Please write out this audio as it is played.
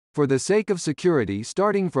For the sake of security,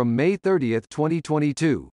 starting from May 30,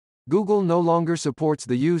 2022, Google no longer supports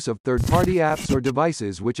the use of third-party apps or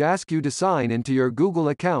devices which ask you to sign into your Google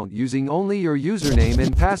account using only your username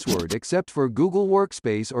and password, except for Google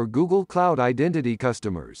Workspace or Google Cloud Identity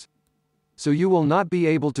customers. So you will not be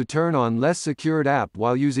able to turn on less secured app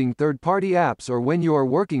while using third-party apps or when you are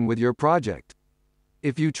working with your project.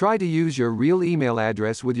 If you try to use your real email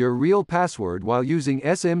address with your real password while using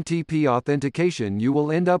SMTP authentication, you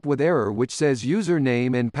will end up with error which says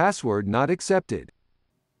username and password not accepted.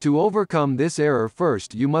 To overcome this error,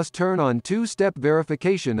 first you must turn on two-step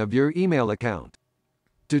verification of your email account.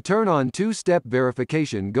 To turn on two-step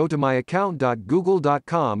verification, go to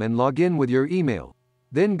myaccount.google.com and log in with your email.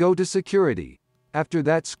 Then go to Security. After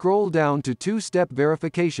that, scroll down to two-step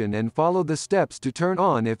verification and follow the steps to turn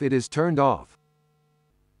on if it is turned off.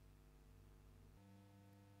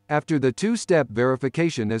 After the two-step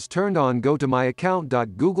verification is turned on, go to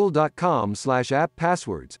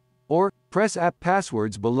myaccount.google.com/app-passwords, or press App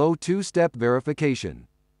Passwords below two-step verification.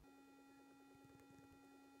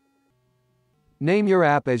 Name your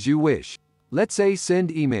app as you wish. Let's say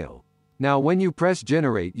Send Email. Now when you press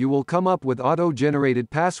Generate, you will come up with auto-generated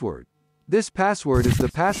password. This password is the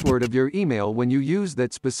password of your email when you use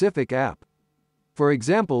that specific app. For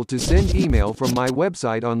example, to send email from my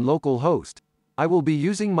website on localhost, I will be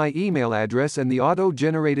using my email address and the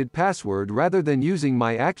auto-generated password rather than using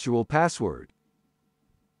my actual password.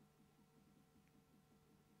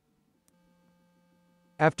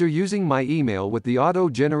 After using my email with the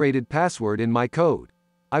auto-generated password in my code,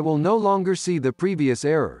 I will no longer see the previous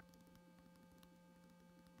error.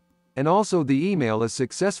 And also the email is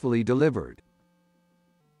successfully delivered.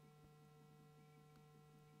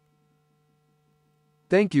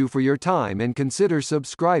 Thank you for your time and consider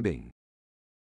subscribing.